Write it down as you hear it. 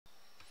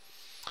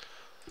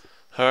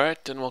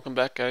Alright, and welcome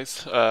back,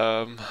 guys.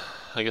 I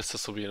guess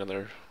this will be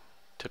another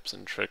tips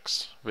and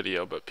tricks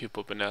video, but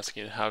people have been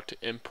asking how to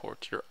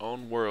import your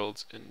own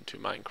worlds into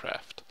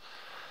Minecraft.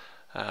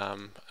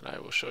 And I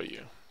will show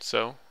you.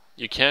 So,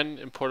 you can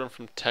import them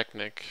from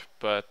Technic,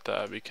 but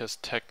because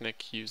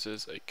Technic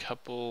uses a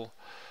couple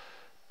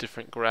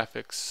different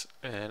graphics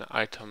and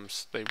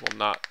items, they will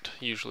not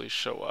usually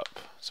show up.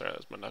 Sorry, that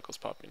was my knuckles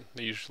popping.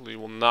 They usually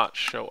will not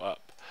show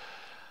up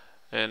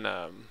in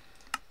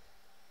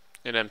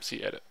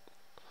MCEdit.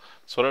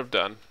 So what I've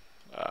done,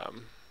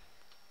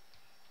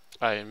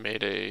 I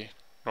made a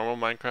normal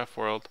Minecraft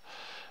world,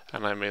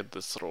 and I made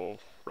this little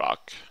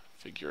rock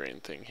figurine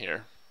thing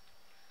here.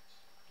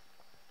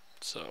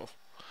 So,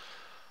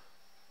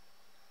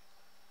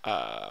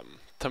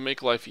 to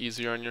make life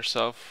easier on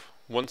yourself,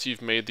 once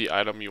you've made the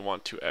item you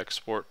want to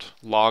export,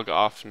 log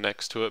off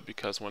next to it,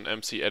 because when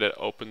MCEdit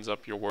opens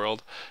up your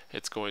world,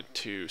 it's going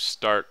to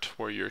start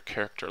where your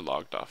character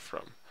logged off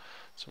from.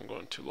 So I'm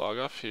going to log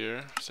off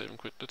here, save and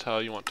quit to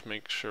tell. You want to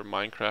make sure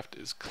Minecraft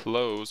is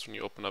closed when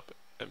you open up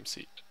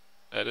MCEdit,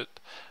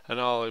 and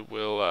I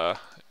will,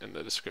 in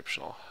the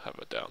description, I'll have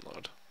a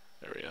download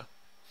area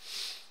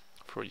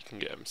for where you can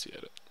get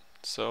MCEdit.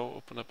 So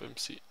open up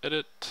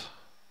MCEdit.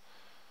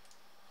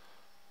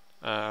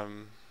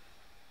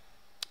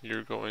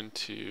 You're going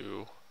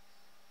to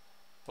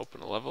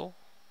open a level.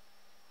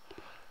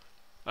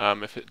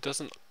 If it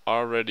doesn't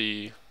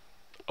already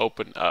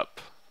open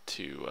up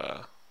to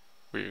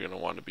where you're going to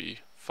want to be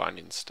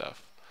finding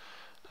stuff,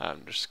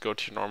 just go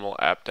to your normal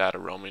app data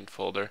roaming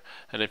folder,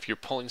 and if you're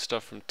pulling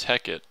stuff from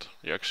Techit,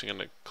 you're actually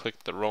going to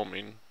click the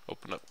roaming,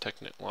 open up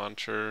Technic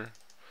Launcher,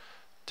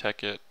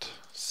 Techit,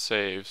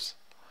 saves,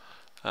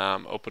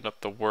 open up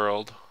the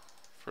world.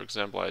 For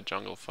example, I had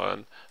Jungle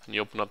Fun, and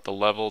you open up the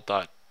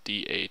level.dat.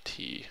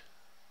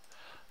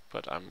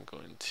 But I'm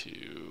going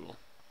to,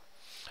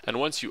 and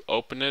once you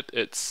open it,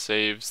 it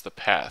saves the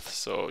path.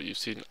 So you've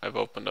seen I've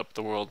opened up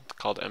the world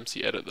called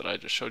MCEdit that I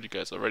just showed you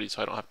guys already,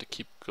 so I don't have to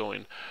keep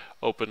going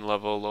open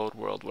level, load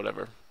world,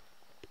 whatever.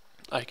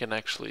 I can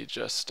actually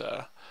just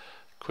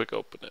quick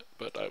open it,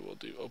 but I will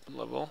do open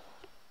level,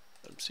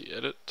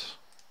 MCEdit,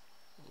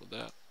 with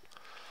that.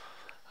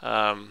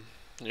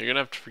 You're gonna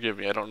have to forgive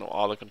me, I don't know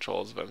all the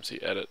controls of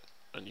MCEdit,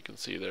 and you can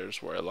see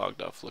there's where I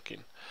logged off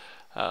looking.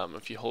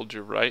 If you hold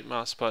your right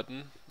mouse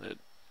button, it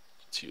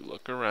lets you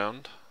look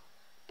around.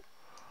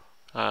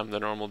 The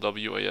normal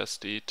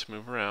WASD to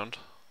move around.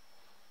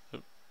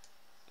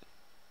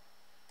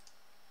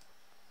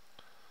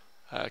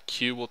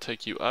 Q will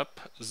take you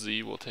up,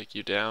 Z will take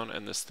you down,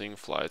 and this thing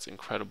flies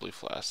incredibly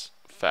fast.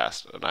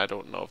 And I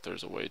don't know if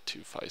there's a way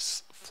to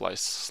fly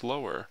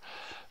slower,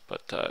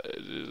 but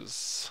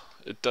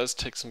it does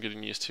take some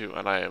getting used to,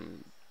 and I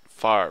am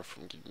far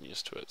from getting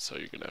used to it, so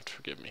you're gonna have to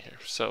forgive me here.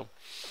 So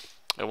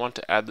I want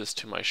to add this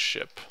to my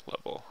ship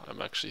level.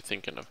 I'm actually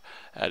thinking of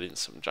adding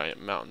some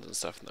giant mountains and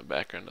stuff in the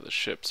background of the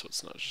ship, so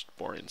it's not just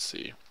boring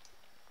sea.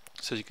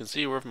 So you can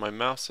see wherever my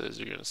mouse is,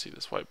 you're going to see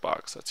this white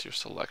box. That's your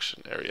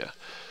selection area.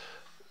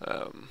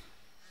 And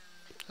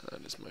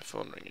that is my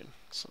phone ringing,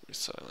 so let me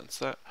silence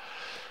that.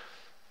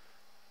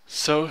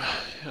 So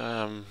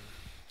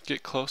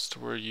get close to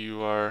where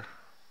you are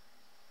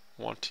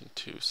wanting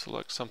to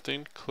select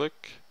something,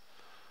 click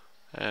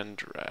and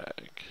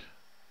drag.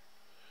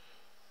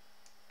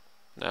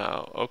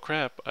 Now, oh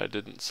crap, I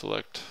didn't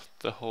select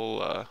the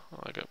whole, I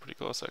got pretty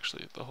close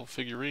actually, the whole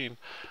figurine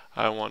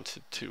I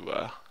wanted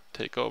to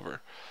take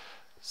over.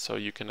 So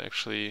you can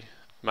actually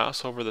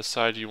mouse over the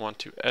side you want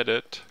to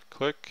edit,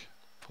 click,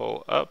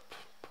 pull up,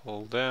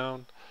 pull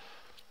down.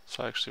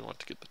 So I actually want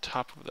to get the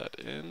top of that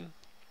in.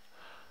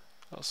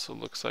 Also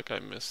looks like I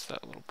missed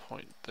that little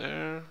point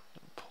there.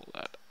 And pull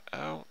that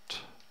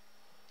out.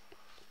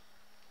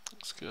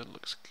 Looks good,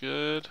 looks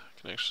good.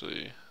 I can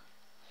actually,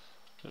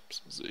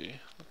 oops, Z,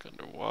 look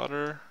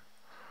underwater.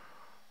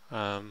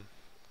 I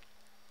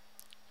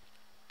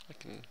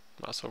can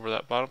mouse over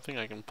that bottom thing.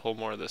 I can pull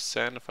more of this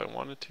sand if I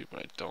wanted to, but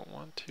I don't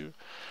want to.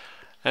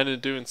 And in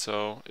doing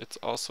so, it's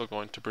also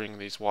going to bring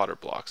these water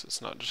blocks.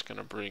 It's not just going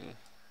to bring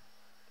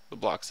the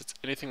blocks, it's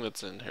anything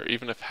that's in here.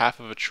 Even if half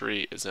of a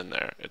tree is in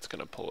there, it's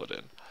going to pull it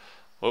in.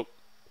 Whoop.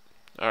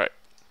 Alright,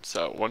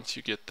 so once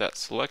you get that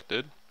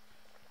selected,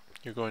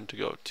 you're going to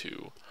go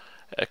to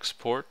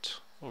Export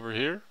over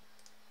here.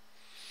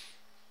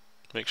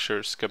 Make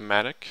sure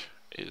Schematic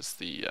is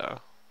the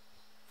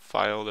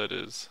file that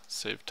is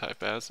saved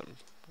type as. It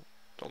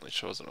only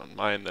shows it on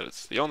mine that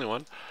it's the only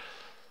one.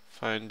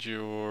 Find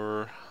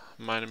your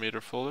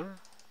Mine-imator folder,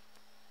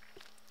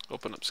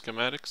 open up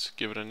Schematics,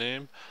 give it a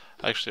name.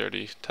 I actually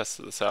already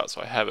tested this out,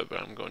 so I have it,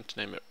 but I'm going to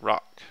name it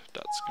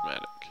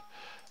rock.schematic.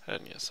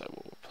 And yes, I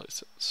will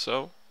replace it.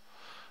 So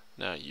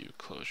now you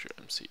close your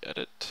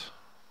MCEdit,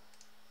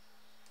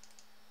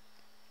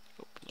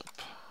 open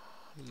up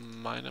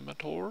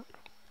Mine-imator.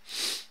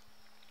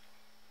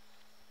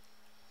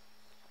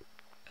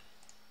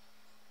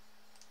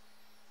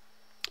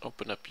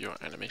 Open up your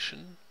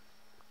animation.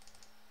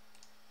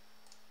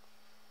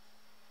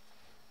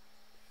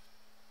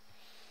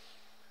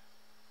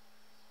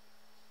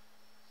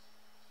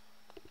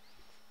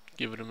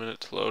 Give it a minute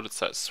to load. It's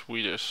that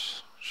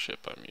Swedish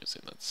ship I'm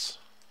using that's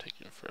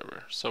taking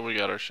forever. So we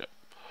got our ship.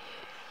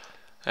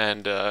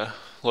 And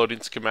loading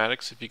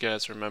schematics, if you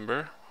guys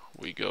remember,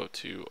 we go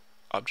to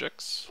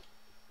Objects,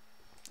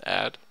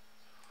 Add,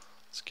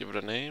 let's give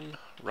it a name,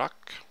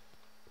 Rock.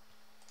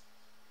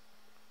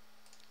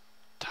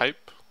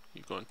 Type,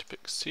 you're going to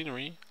pick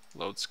Scenery,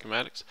 Load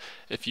Schematics.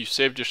 If you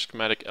saved your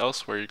schematic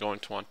elsewhere, you're going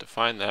to want to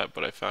find that,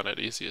 but I found it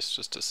easiest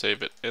just to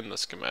save it in the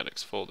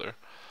schematics folder.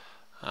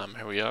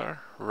 Here we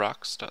are,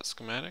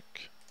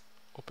 rocks.schematic,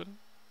 open.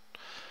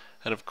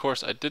 And of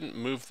course I didn't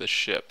move the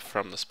ship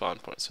from the spawn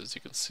point, so as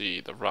you can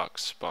see the rock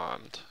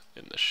spawned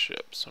in the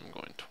ship, so I'm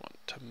going to want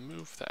to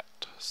move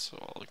that. So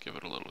I'll give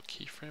it a little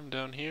keyframe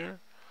down here,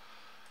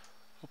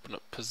 open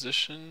up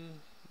position,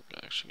 I'm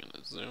actually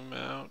going to zoom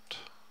out,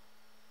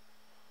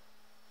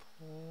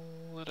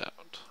 pull it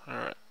out.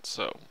 Alright,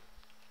 so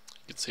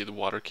you can see the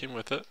water came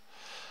with it,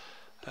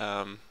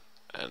 and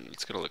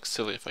it's going to look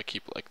silly if I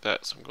keep it like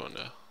that, so I'm going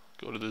to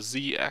go to the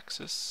Z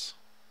axis,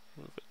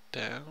 move it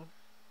down.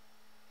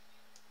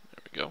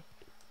 There we go.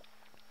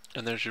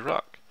 And there's your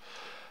rock.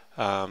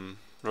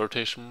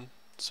 Rotation,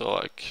 so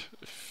like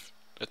if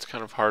it's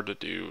kind of hard to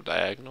do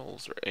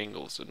diagonals or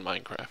angles in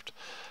Minecraft.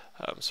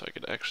 So I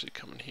could actually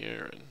come in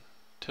here and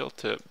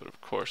tilt it, but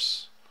of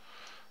course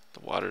the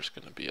water's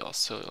going to be all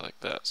silly like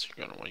that, so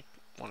you're going to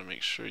want to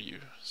make sure you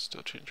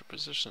still change your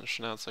position.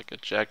 So now it's like a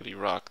jaggedy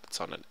rock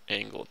that's on an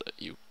angle that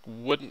you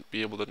wouldn't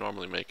be able to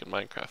normally make in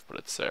Minecraft, but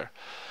it's there.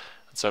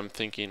 And so I'm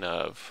thinking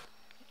of,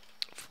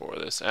 for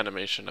this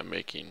animation I'm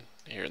making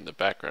here in the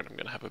background, I'm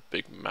going to have a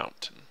big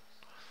mountain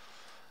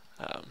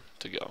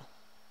to go.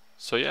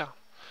 So yeah,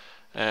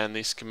 and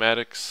these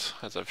schematics,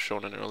 as I've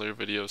shown in earlier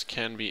videos,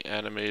 can be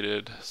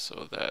animated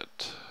so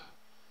that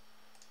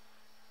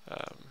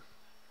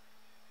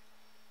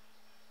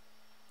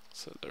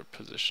so their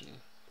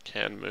position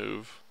can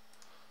move.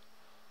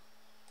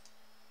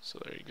 So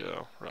there you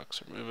go,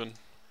 rocks are moving.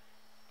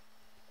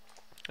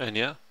 And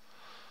yeah,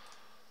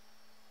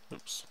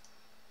 oops.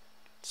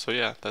 So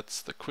yeah,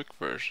 that's the quick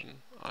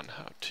version on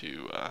how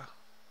to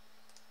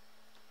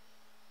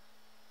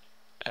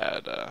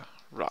add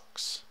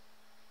rocks,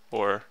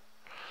 or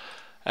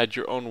add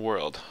your own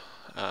world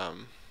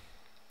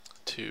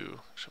to,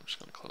 actually I'm just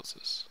going to close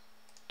this,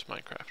 to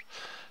Minecraft.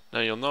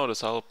 Now you'll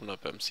notice I'll open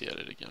up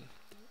MCEdit again.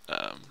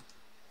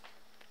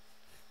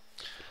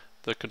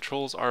 The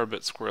controls are a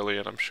bit squirrely,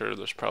 and I'm sure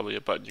there's probably a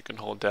button you can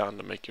hold down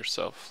to make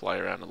yourself fly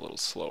around a little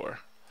slower.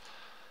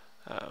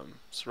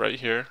 So right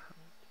here,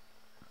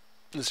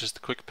 this is just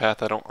a quick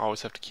path. I don't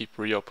always have to keep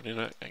reopening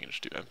it. I can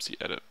just do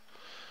MCEdit.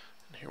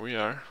 And here we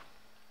are.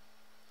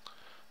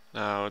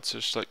 Now it's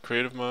just like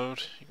creative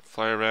mode. You can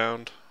fly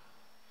around.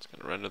 It's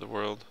going to render the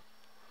world.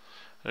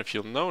 And if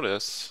you'll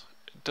notice,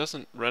 it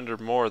doesn't render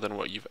more than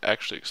what you've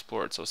actually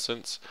explored. So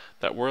since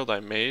that world I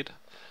made,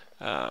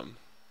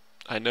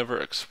 I never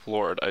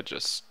explored. I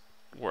just,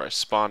 where I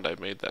spawned, I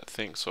made that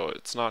thing. So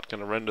it's not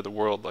going to render the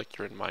world like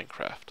you're in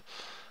Minecraft.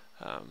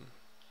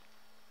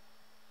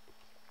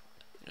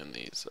 And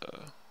these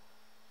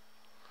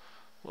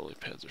lily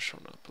pads are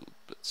showing up a little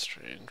bit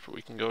strange, but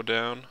we can go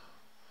down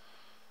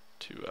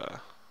to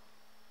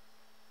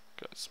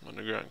got some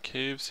underground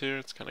caves here.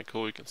 It's kind of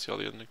cool. You can see all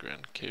the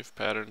underground cave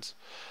patterns.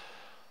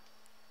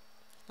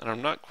 And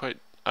I'm not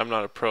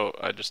a pro.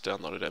 I just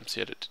downloaded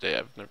MCEdit today.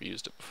 I've never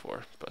used it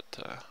before, but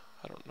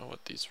I don't know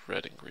what these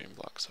red and green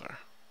blocks are.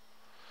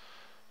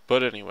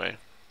 But anyway,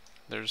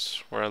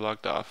 there's where I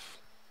logged off.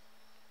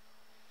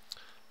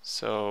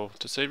 So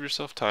to save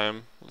yourself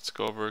time, let's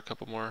go over a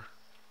couple more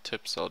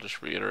tips. I'll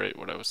just reiterate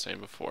what I was saying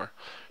before.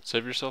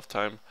 Save yourself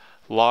time.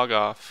 Log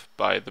off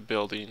by the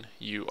building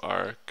you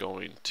are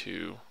going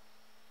to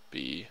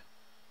be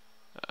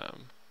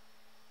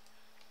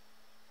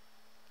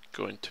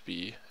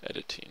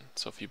editing.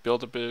 So if you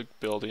build a big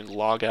building,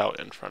 log out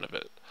in front of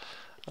it.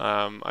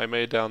 I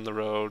may down the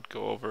road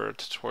go over a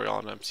tutorial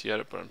on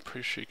MCEdit, but I'm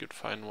pretty sure you could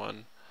find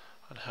one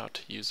on how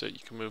to use it. You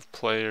can move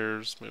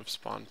players, move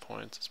spawn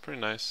points. It's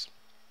pretty nice.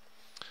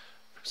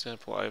 For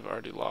example, I've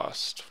already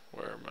lost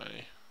where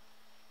my...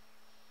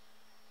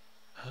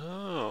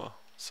 Oh,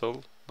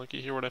 so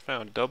looky here what I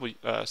found.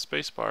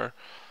 Spacebar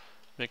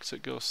makes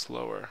it go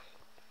slower.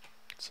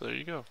 So there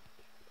you go.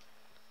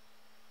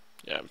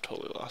 Yeah, I'm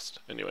totally lost.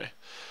 Anyway,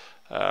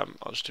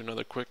 I'll just do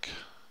another quick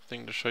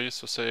thing to show you.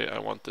 So say I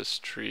want this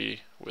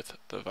tree with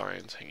the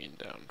vines hanging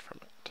down from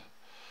it.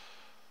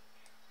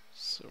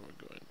 So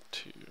we're going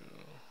to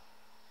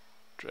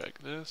drag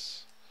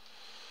this,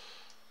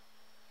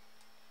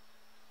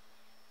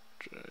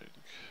 drag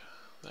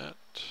that,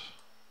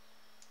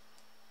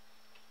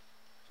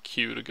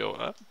 Q to go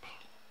up,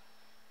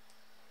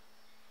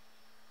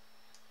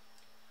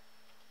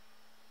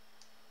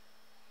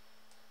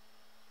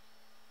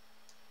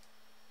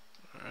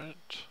 alright,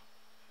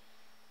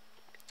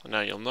 and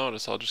now you'll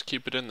notice I'll just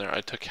keep it in there.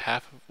 I took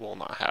half, well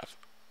not half,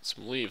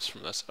 some leaves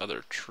from this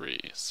other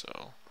tree, so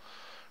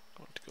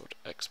I'm going to go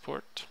to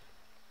export,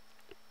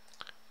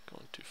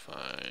 going to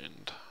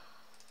find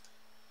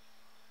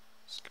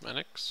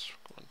schematics,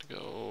 we're going to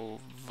go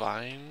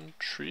vine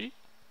tree,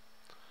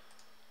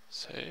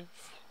 Save.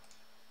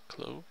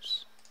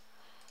 Close.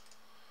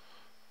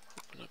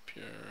 Open up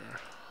your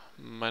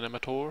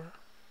Mine-imator.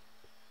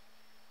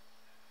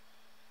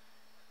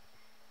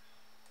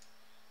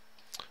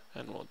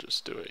 And we'll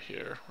just do it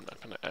here. We're not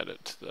going to add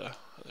it to the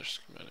other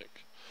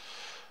schematic.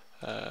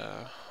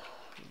 Vine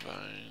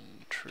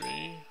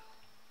tree.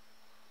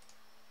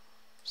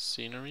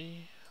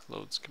 Scenery.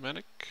 Load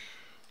schematic.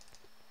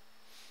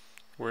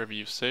 Wherever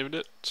you've saved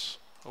it,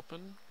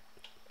 open.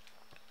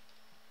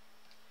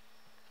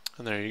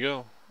 And there you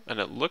go. And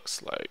it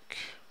looks like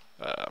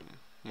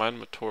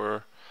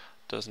Mine-imator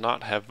does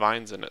not have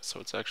vines in it, so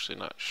it's actually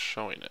not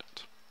showing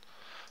it.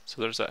 So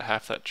there's that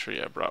half that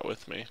tree I brought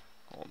with me.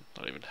 Well,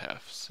 not even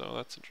half, so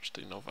that's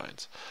interesting, no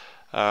vines.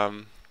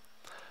 I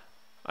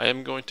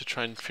am going to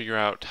try and figure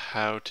out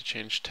how to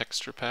change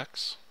texture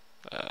packs.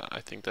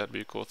 I think that'd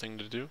be a cool thing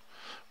to do,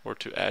 or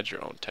to add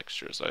your own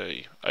textures.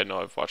 I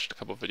know I've watched a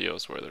couple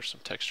videos where there's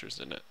some textures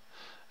in it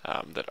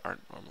that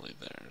aren't normally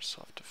there, so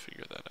I'll have to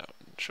figure that out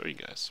and show you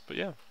guys. But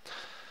yeah,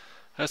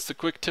 that's the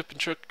quick tip and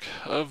trick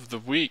of the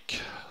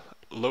week,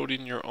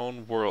 loading your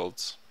own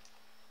worlds.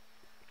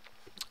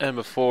 And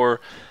before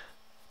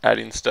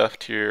adding stuff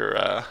to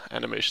your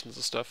animations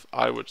and stuff,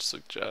 I would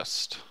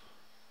suggest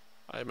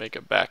I make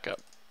a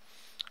backup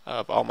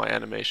of all my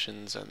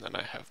animations, and then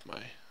I have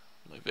my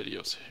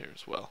videos here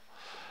as well.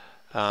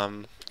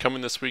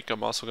 Coming this week,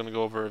 I'm also going to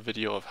go over a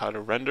video of how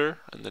to render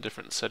and the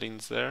different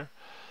settings there.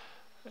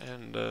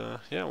 And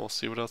yeah, we'll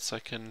see what else I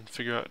can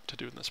figure out to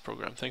do in this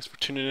program. Thanks for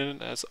tuning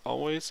in as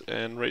always,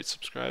 and rate,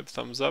 subscribe,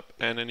 thumbs up,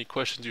 and any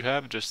questions you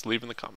have, just leave in the comments.